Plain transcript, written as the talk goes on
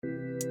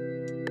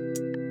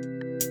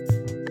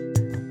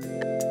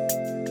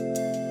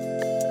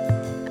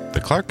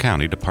The Clark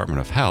County Department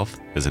of Health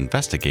is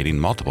investigating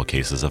multiple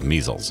cases of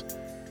measles.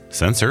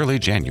 Since early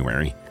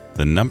January,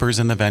 the numbers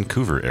in the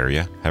Vancouver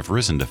area have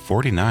risen to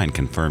 49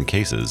 confirmed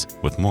cases,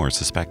 with more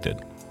suspected.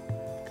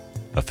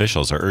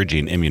 Officials are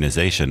urging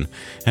immunization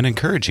and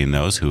encouraging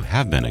those who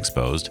have been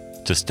exposed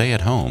to stay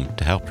at home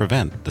to help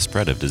prevent the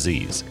spread of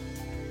disease.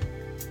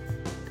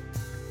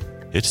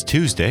 It's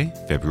Tuesday,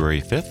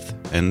 February 5th,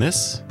 and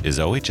this is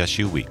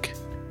OHSU Week.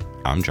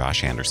 I'm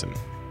Josh Anderson.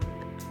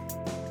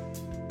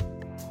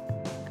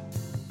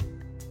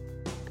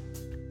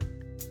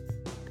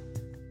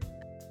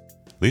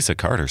 Lisa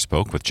Carter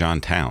spoke with John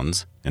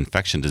Towns,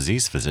 infection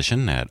disease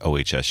physician at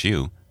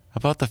OHSU,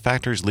 about the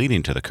factors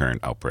leading to the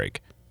current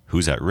outbreak,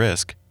 who's at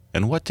risk,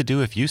 and what to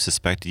do if you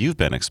suspect you've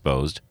been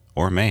exposed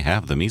or may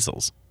have the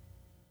measles.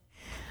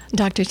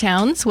 Dr.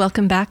 Towns,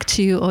 welcome back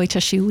to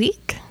OHSU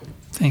Week.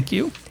 Thank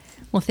you.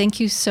 Well, thank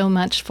you so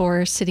much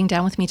for sitting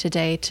down with me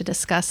today to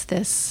discuss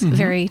this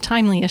very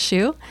timely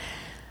issue.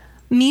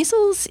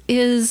 Measles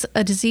is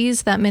a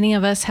disease that many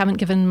of us haven't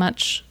given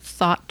much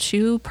thought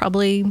to,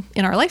 probably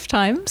in our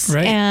lifetimes,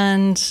 right.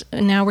 And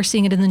now we're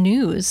seeing it in the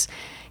news.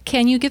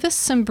 Can you give us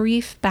some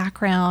brief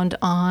background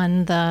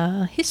on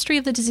the history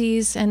of the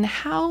disease and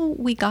how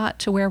we got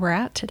to where we're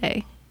at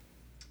today?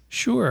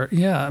 Sure.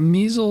 Yeah.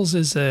 Measles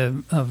is a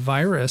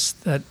virus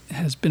that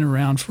has been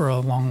around for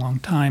a long, long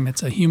time.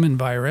 It's a human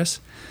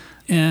virus,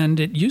 and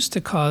it used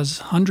to cause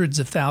hundreds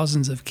of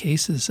thousands of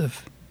cases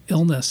of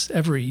illness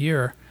every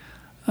year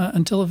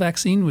until a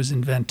vaccine was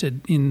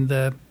invented in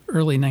the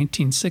early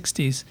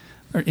 1960s,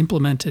 or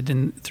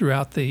implemented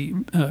throughout the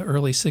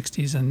early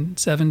 60s and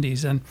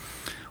 70s. And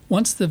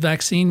once the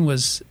vaccine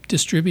was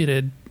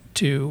distributed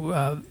to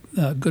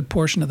a good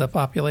portion of the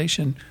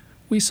population,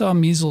 we saw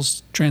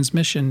measles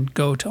transmission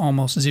go to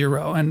almost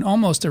zero and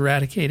almost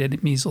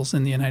eradicated measles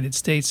in the United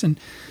States. And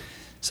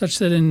such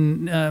that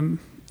in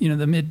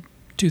the mid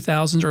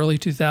 2000s, early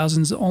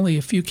 2000s, only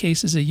a few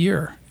cases a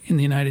year in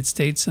the United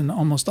States, and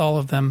almost all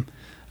of them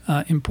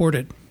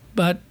imported.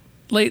 But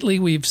lately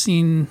we've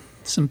seen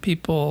some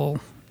people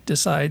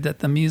decide that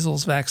the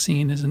measles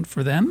vaccine isn't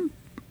for them,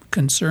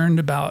 concerned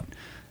about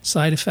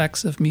side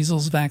effects of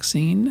measles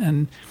vaccine,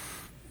 and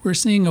we're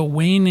seeing a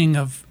waning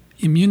of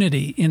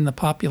immunity in the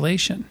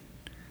population.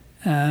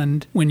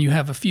 And when you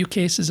have a few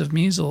cases of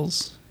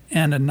measles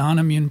and a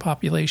non-immune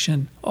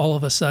population, all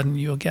of a sudden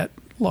you'll get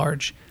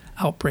large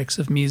outbreaks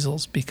of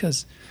measles,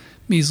 because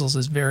measles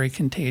is very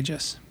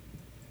contagious.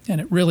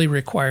 And it really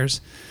requires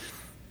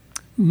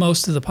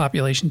most of the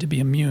population to be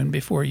immune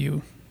before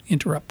you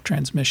interrupt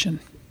transmission.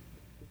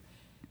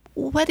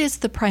 What is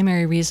the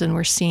primary reason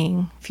we're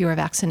seeing fewer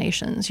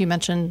vaccinations? You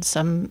mentioned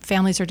some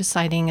families are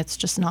deciding it's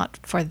just not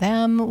for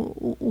them.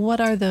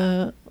 What are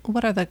the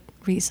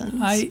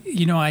reasons?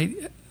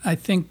 I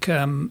think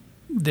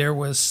there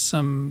was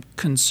some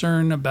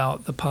concern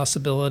about the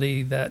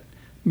possibility that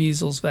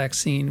measles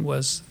vaccine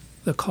was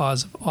the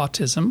cause of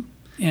autism,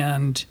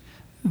 and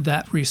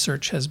that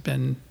research has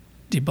been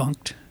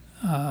debunked.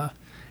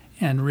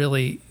 And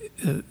really,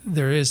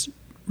 there is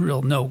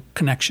no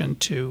connection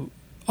to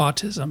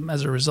autism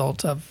as a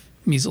result of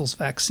measles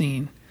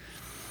vaccine.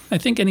 I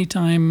think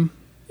anytime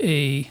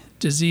a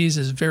disease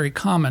is very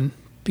common,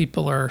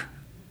 people are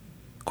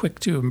quick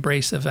to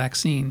embrace a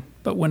vaccine.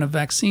 But when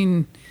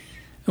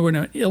when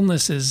an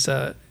illness is,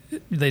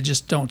 they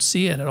just don't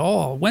see it at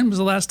all. When was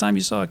the last time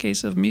you saw a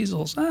case of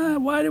measles?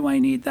 Why do I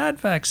need that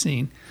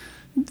vaccine?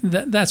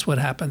 That's what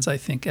happens, I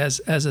think.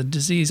 As a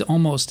disease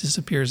almost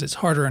disappears, it's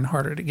harder and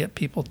harder to get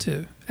people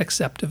to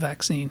accept a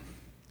vaccine.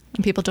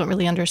 And people don't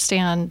really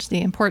understand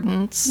the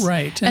importance.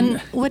 Right.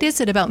 And what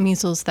is it about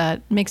measles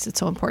that makes it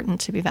so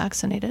important to be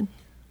vaccinated?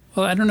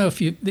 Well, I don't know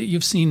if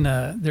you've seen,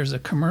 there's a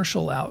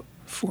commercial out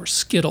for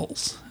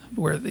Skittles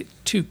where the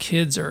two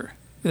kids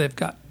they've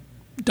got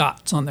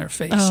dots on their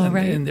face.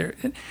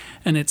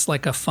 And it's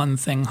like a fun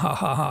thing, ha,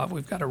 ha, ha,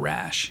 we've got a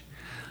rash.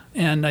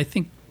 And I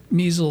think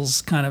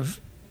measles kind of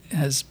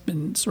has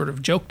been sort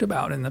of joked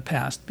about in the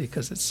past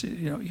because it's,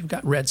 you've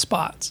got red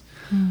spots.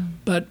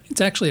 But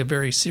it's actually a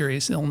very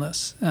serious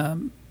illness.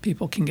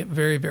 People can get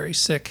very, very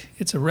sick.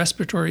 It's a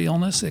respiratory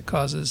illness. It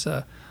causes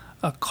a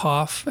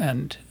cough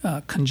and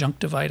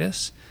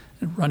conjunctivitis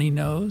and runny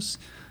nose.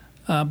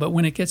 But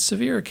when it gets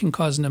severe, it can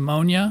cause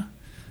pneumonia,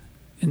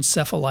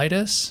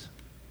 encephalitis,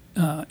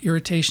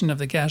 irritation of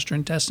the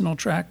gastrointestinal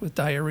tract with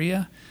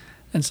diarrhea,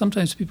 and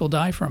sometimes people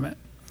die from it.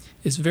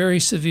 It's very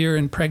severe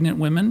in pregnant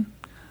women.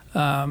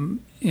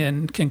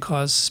 And can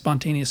cause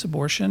spontaneous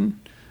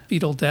abortion,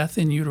 fetal death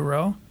in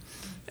utero,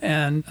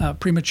 and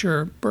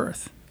premature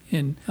birth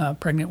in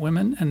pregnant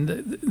women. And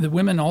the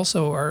women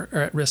also are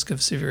at risk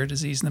of severe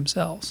disease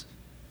themselves.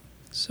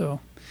 So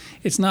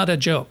it's not a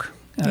joke.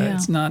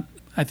 It's not.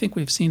 I think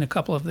we've seen a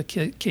couple of the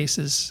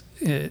cases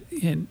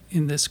in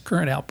this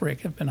current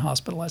outbreak have been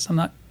hospitalized. I'm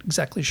not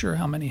exactly sure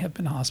how many have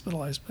been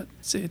hospitalized, but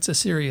it's a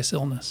serious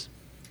illness.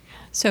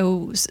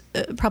 So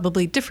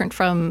probably different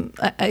from,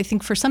 I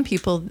think for some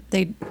people,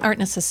 they aren't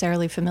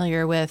necessarily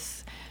familiar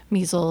with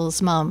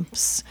measles,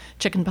 mumps,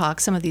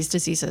 chickenpox, some of these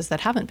diseases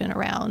that haven't been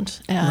around,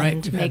 Right.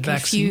 and may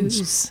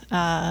confuse,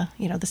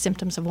 the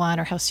symptoms of one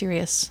or how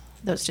serious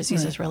those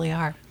diseases really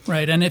are.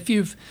 Right, and if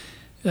you've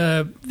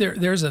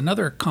there's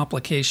another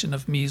complication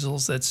of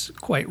measles that's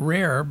quite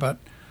rare, but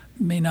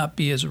may not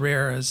be as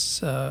rare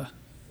as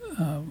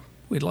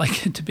we'd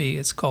like it to be.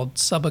 It's called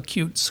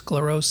subacute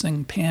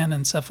sclerosing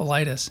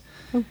panencephalitis.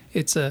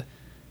 It's a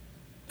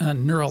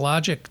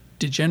neurologic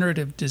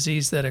degenerative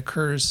disease that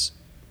occurs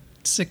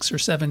 6 or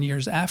 7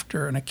 years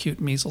after an acute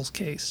measles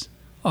case,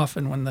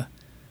 often when the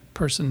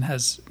person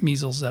has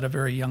measles at a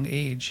very young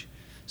age.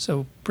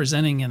 So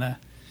presenting in a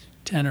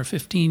 10 or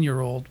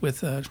 15-year-old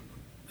with a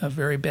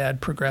very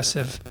bad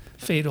progressive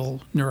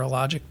fatal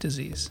neurologic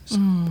disease. So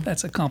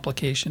that's a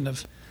complication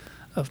of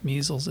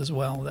measles as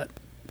well. That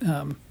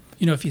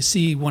if you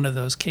see one of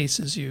those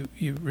cases, you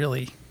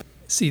really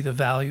see the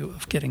value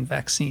of getting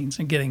vaccines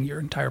and getting your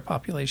entire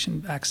population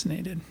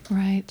vaccinated.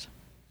 Right.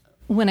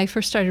 When I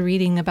first started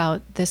reading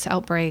about this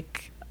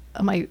outbreak,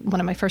 one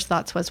of my first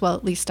thoughts was, well,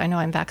 at least I know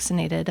I'm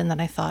vaccinated. And then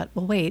I thought,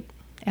 well, wait,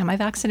 am I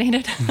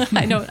vaccinated?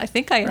 I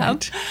think I am.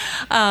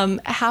 Right.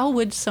 How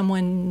would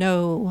someone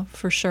know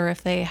for sure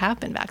if they have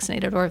been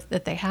vaccinated or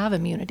that they have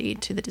immunity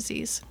to the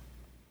disease?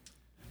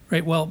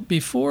 Right. Well,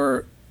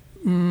 before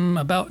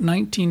about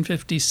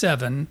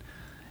 1957,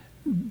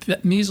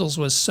 measles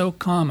was so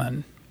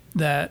common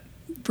that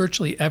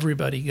virtually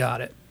everybody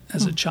got it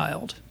as a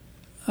child.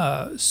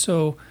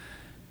 So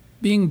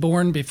being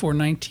born before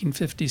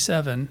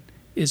 1957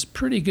 is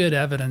pretty good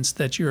evidence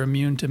that you're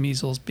immune to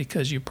measles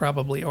because you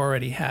probably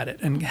already had it.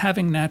 And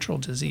having natural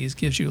disease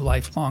gives you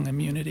lifelong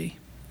immunity.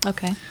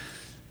 Okay.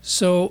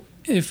 So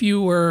if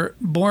you were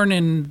born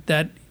in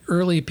that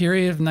early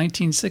period of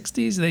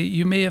 1960s,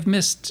 you may have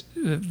missed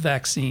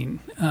vaccine,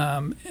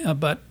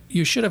 but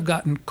you should have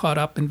gotten caught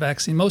up in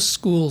vaccine. Most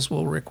schools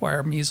will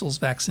require measles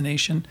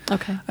vaccination.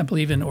 Okay. I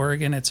believe in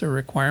Oregon it's a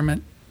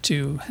requirement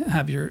to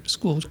have your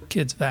school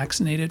kids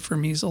vaccinated for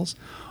measles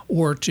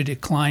or to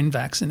decline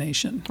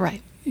vaccination.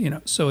 Right.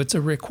 So it's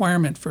a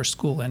requirement for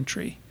school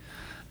entry.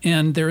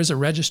 And there is a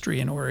registry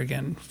in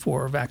Oregon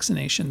for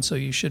vaccination, so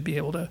you should be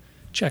able to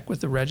check with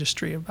the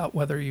registry about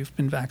whether you've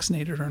been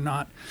vaccinated or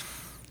not.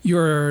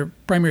 Your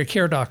primary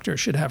care doctor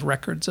should have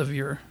records of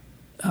your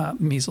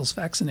measles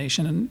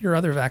vaccination and your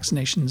other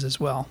vaccinations as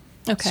well.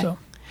 Okay. So,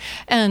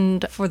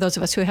 and for those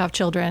of us who have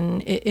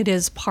children, it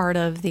is part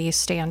of the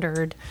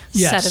standard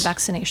set of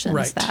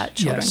vaccinations that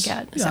children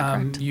get. Is that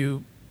correct?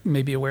 You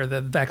may be aware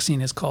that the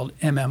vaccine is called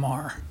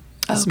MMR.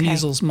 It's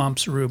measles,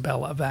 mumps,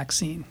 rubella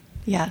vaccine.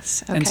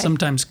 Yes. Okay. And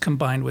sometimes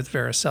combined with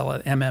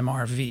varicella,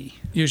 MMRV,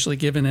 usually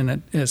given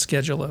in a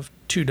schedule of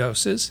 2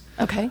 doses.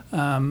 Okay.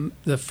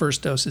 The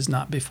first dose is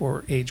not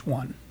before age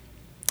 1.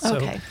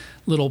 So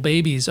little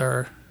babies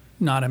are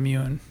not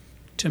immune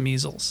to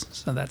measles.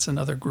 So that's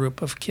another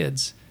group of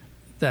kids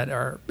that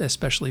are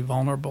especially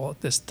vulnerable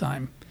at this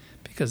time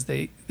because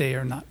they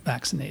are not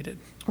vaccinated.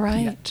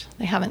 Right. Yet.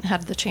 They haven't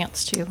had the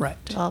chance to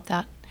develop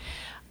that.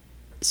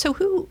 So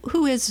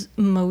who is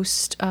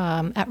most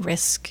at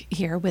risk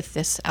here with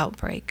this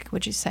outbreak,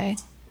 would you say?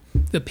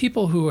 The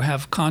people who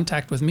have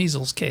contact with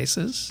measles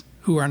cases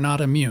who are not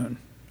immune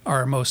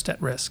are most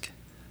at risk.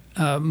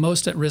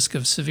 Most at risk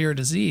of severe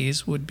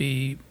disease would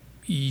be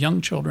young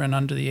children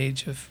under the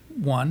age of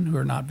 1 who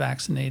are not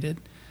vaccinated,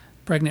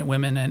 pregnant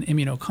women, and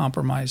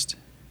immunocompromised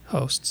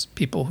hosts,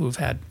 people who've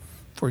had,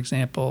 for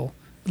example,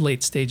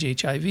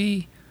 late-stage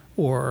HIV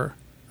or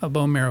a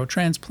bone marrow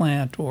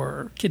transplant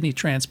or kidney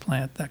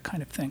transplant, that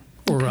kind of thing,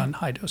 or on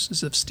high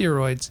doses of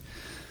steroids.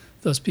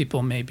 Those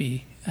people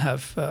maybe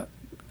have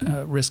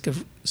risk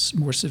of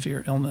more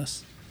severe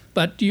illness.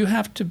 But you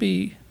have to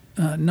be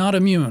not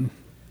immune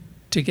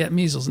to get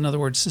measles, in other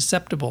words,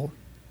 susceptible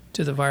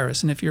to the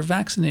virus. And if you're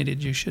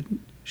vaccinated, you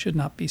should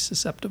not be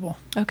susceptible.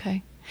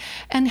 Okay.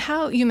 And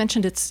how, you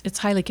mentioned it's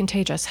highly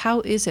contagious. How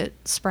is it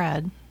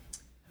spread?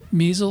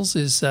 Measles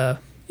is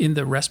in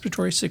the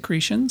respiratory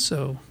secretion,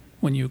 so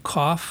when you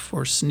cough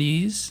or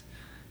sneeze,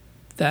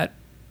 that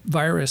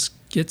virus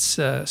gets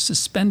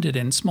suspended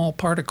in small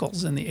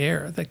particles in the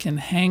air that can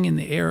hang in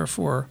the air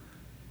for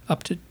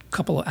up to a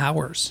couple of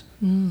hours.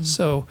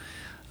 So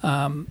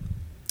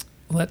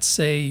let's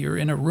say you're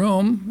in a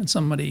room and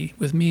somebody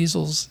with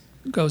measles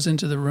goes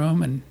into the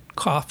room and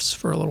coughs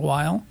for a little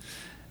while.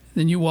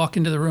 Then you walk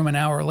into the room an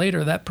hour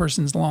later, that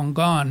person's long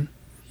gone.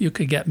 You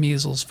could get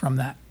measles from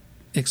that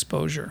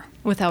exposure.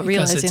 Without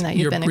realizing that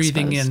you've been exposed.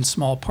 You're breathing in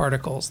small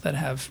particles that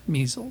have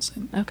measles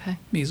and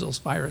measles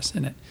virus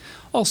in it.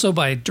 Also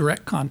by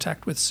direct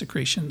contact with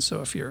secretions.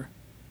 So if you're,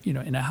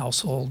 in a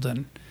household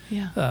and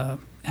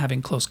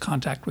having close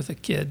contact with a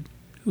kid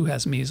who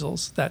has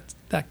measles, that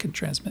can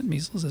transmit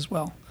measles as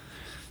well.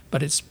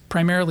 But it's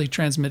primarily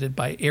transmitted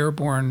by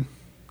airborne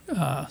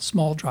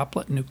small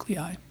droplet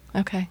nuclei.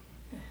 Okay.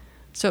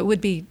 So it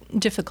would be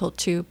difficult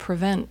to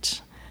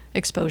prevent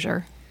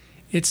exposure.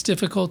 It's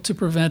difficult to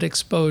prevent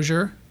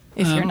exposure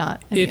if you're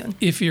not immune.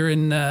 If you're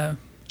in the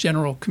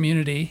general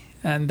community,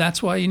 and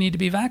that's why you need to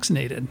be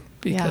vaccinated,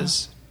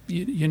 because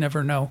you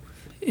never know.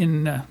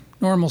 In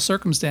normal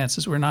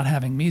circumstances, we're not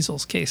having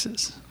measles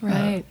cases.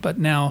 Right. But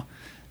now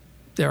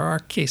there are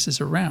cases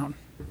around.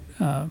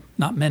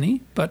 Not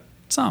many, but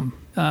some.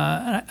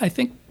 I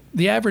think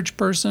the average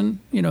person,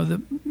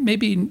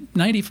 maybe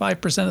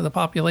 95% of the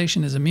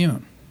population is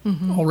immune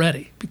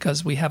already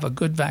because we have a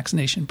good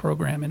vaccination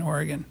program in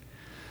Oregon.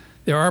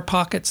 There are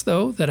pockets,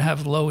 though, that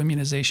have low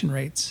immunization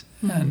rates,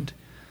 and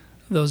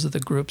those are the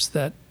groups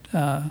that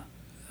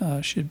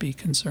should be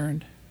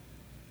concerned.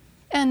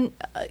 And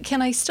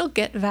can I still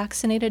get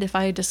vaccinated if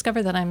I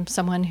discover that I'm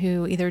someone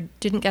who either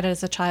didn't get it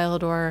as a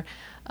child or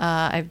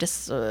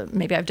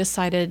maybe I've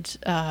decided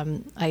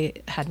I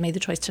had made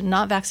the choice to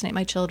not vaccinate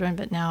my children,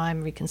 but now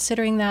I'm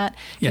reconsidering that.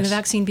 Can Yes. the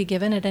vaccine be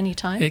given at any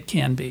time? It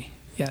can be,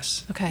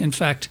 yes. Okay. In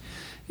fact,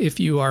 if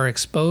you are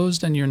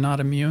exposed and you're not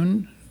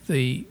immune,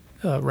 the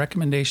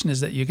recommendation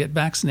is that you get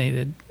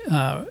vaccinated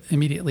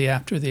immediately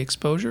after the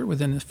exposure,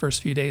 within the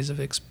first few days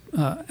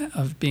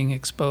of being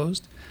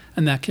exposed,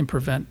 and that can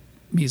prevent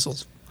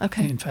measles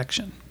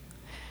infection.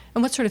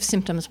 And what sort of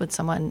symptoms would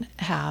someone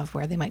have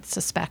where they might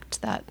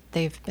suspect that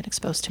they've been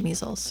exposed to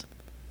measles?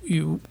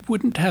 You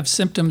wouldn't have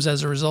symptoms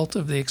as a result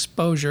of the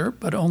exposure,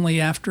 but only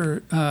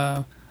after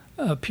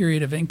a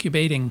period of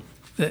incubating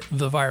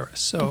the virus.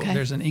 So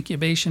there's an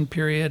incubation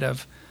period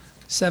of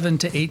 7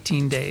 to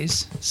 18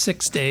 days.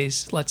 6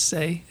 days, let's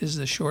say, is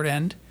the short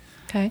end.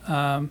 Okay.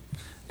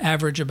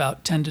 Average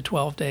about 10 to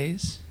 12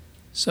 days.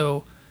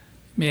 So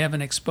you may have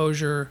an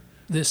exposure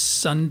this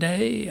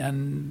Sunday,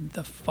 and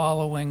the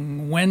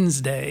following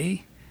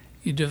Wednesday,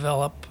 you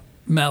develop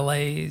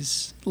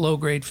malaise,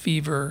 low-grade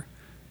fever,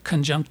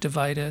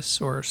 conjunctivitis,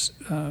 or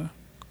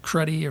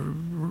cruddy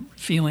or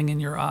feeling in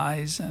your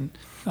eyes, and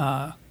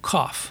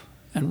cough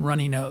and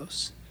runny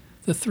nose.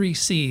 The 3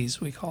 C's,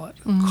 we call it.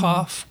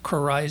 Cough,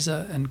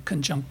 coryza, and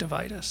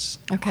conjunctivitis.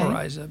 Okay.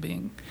 Coryza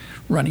being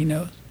runny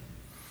nose.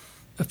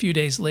 A few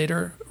days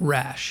later,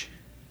 rash.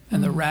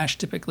 And the rash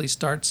typically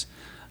starts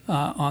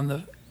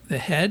on the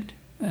head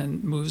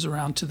and moves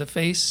around to the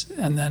face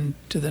and then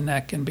to the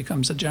neck and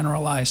becomes a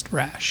generalized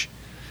rash.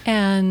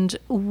 And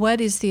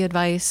what is the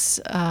advice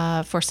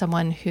for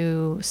someone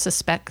who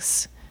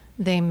suspects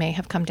they may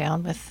have come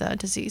down with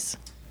disease?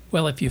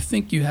 Well, if you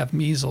think you have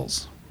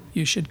measles,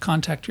 you should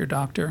contact your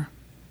doctor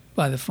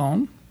by the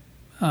phone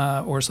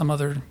or some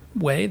other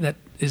way that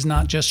is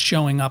not just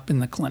showing up in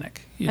the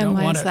clinic. And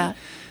why is that?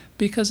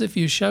 Because if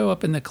you show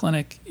up in the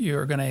clinic,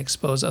 you're going to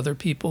expose other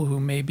people who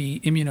may be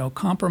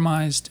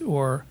immunocompromised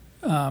or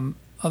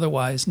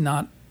otherwise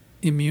not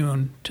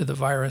immune to the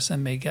virus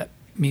and may get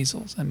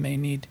measles and may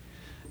need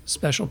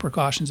special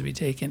precautions to be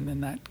taken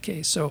in that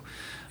case. So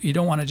you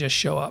don't want to just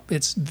show up.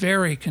 It's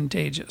very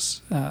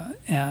contagious.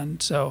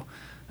 And so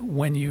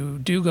when you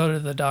do go to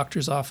the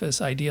doctor's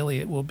office, ideally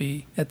it will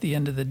be at the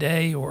end of the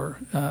day or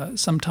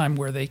sometime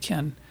where they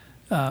can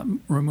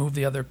remove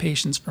the other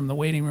patients from the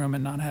waiting room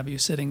and not have you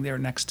sitting there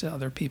next to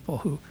other people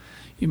who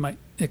you might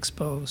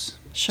expose,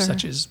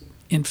 such as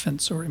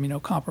infants or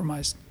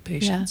immunocompromised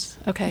patients.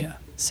 Yes. Okay. Yeah.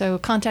 So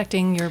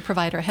contacting your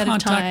provider ahead of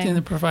time. Contacting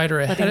the provider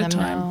ahead of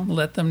time.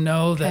 Let them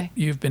know that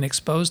you've been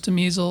exposed to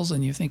measles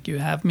and you think you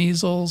have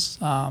measles.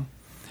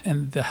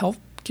 And the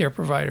healthcare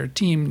provider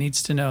team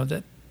needs to know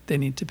that they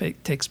need to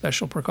take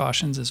special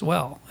precautions as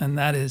well. And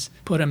that is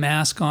put a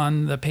mask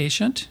on the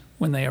patient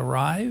when they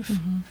arrive,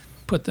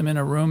 put them in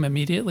a room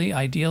immediately,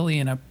 ideally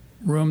in a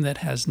room that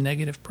has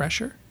negative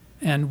pressure,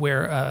 and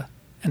wear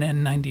an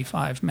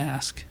N95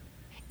 mask.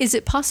 Is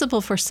it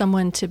possible for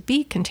someone to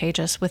be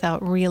contagious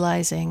without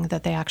realizing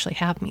that they actually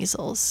have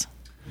measles?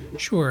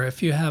 Sure.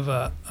 If you have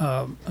a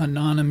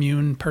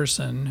non-immune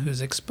person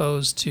who's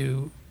exposed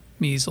to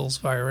measles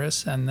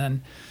virus and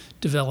then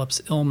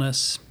develops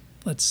illness,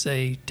 let's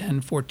say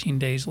 10, 14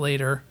 days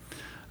later,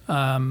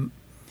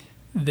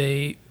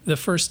 the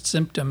first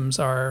symptoms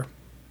are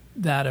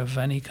that of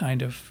any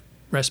kind of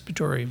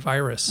respiratory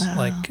virus,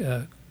 like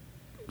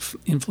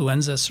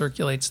influenza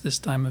circulates this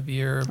time of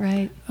year.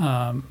 Right.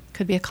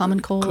 Could be a common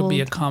cold. Could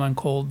be a common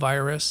cold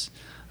virus.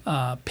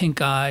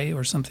 Pink eye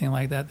or something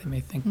like that. They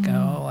may think,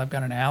 oh, I've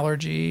got an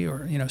allergy,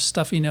 or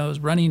stuffy nose,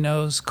 runny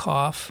nose,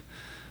 cough,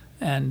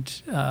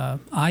 and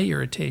eye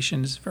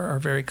irritations are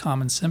very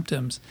common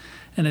symptoms.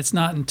 And it's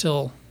not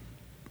until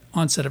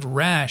onset of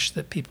rash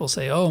that people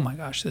say, oh my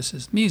gosh, this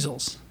is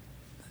measles.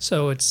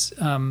 So it's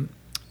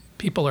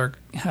people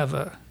have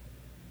a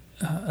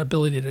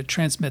ability to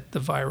transmit the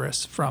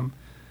virus from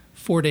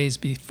 4 days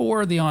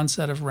before the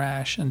onset of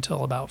rash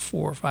until about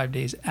 4 or 5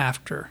 days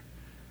after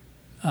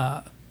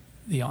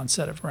the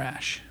onset of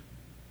rash.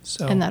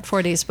 So, and that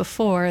 4 days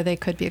before, they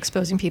could be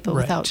exposing people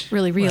without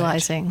really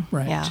realizing.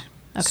 Right. Yeah.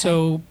 Okay.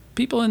 So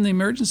people in the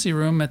emergency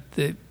room at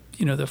the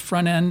the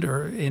front end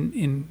or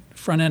in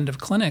front end of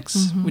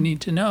clinics, we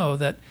need to know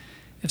that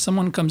if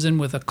someone comes in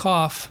with a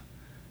cough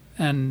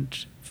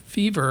and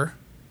fever,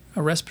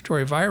 a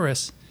respiratory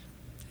virus,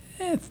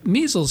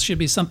 measles should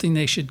be something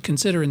they should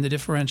consider in the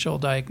differential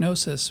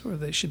diagnosis, or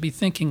they should be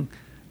thinking,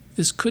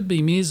 this could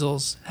be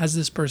measles. Has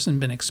this person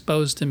been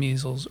exposed to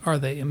measles? Are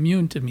they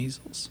immune to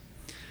measles?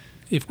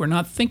 If we're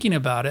not thinking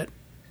about it,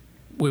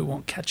 we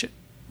won't catch it.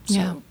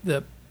 So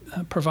the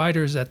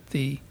providers at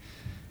the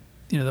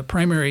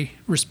primary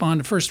first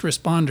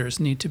responders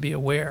need to be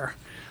aware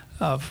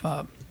of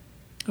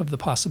the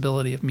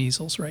possibility of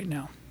measles right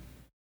now.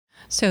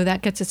 So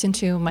that gets us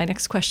into my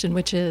next question,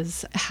 which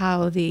is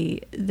how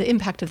the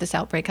impact of this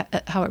outbreak,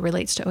 how it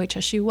relates to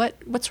OHSU.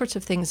 What sorts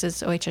of things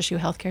is OHSU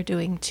Healthcare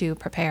doing to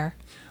prepare?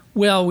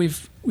 Well,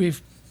 we've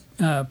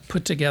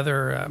put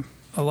together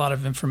a lot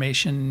of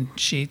information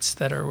sheets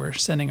that we're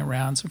sending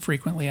around, some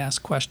frequently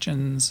asked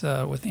questions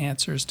with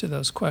answers to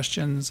those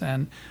questions,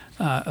 and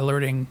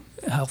alerting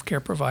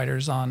healthcare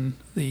providers on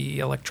the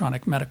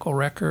electronic medical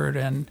record.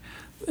 And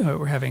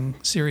we're having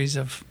a series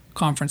of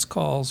conference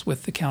calls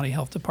with the county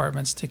health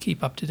departments to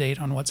keep up to date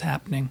on what's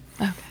happening.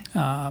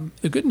 Okay.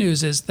 The good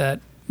news is that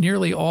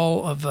nearly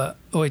all of the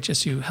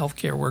OHSU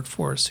healthcare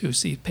workforce who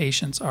see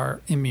patients are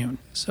immune.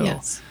 So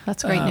yes,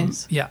 that's great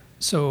news. Yeah.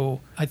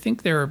 So I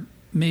think there are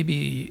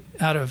maybe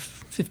out of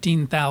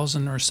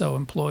 15,000 or so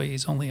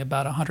employees, only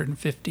about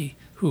 150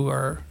 who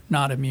are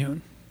not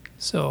immune.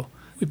 So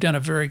we've done a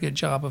very good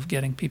job of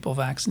getting people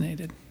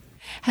vaccinated.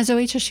 Has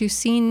OHSU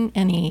seen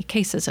any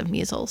cases of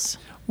measles?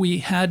 We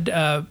had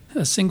a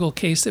single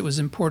case that was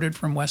imported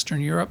from Western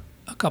Europe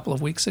a couple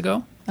of weeks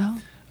ago.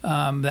 Oh.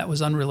 That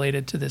was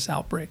unrelated to this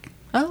outbreak.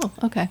 Oh,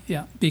 okay.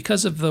 Yeah.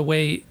 Because of the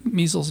way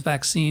measles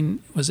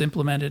vaccine was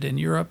implemented in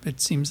Europe, it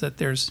seems that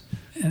there's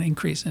an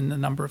increase in the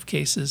number of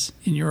cases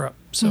in Europe.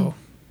 So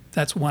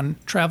that's one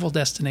travel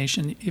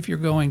destination. If you're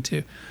going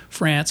to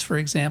France, for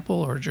example,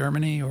 or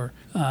Germany, or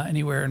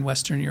anywhere in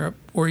Western Europe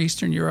or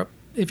Eastern Europe,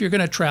 if you're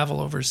going to travel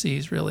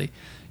overseas, really,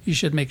 you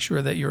should make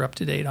sure that you're up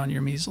to date on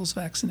your measles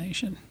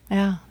vaccination.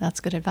 Yeah,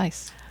 that's good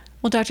advice.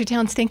 Well, Dr.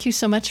 Towns, thank you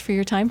so much for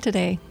your time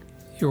today.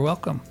 You're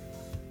welcome.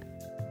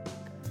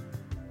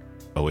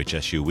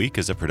 OHSU Week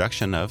is a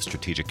production of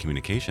Strategic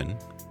Communication.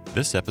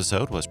 This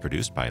episode was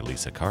produced by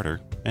Lisa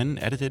Carter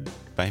and edited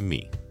by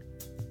me.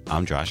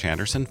 I'm Josh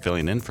Anderson,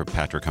 filling in for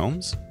Patrick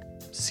Holmes.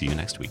 See you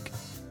next week.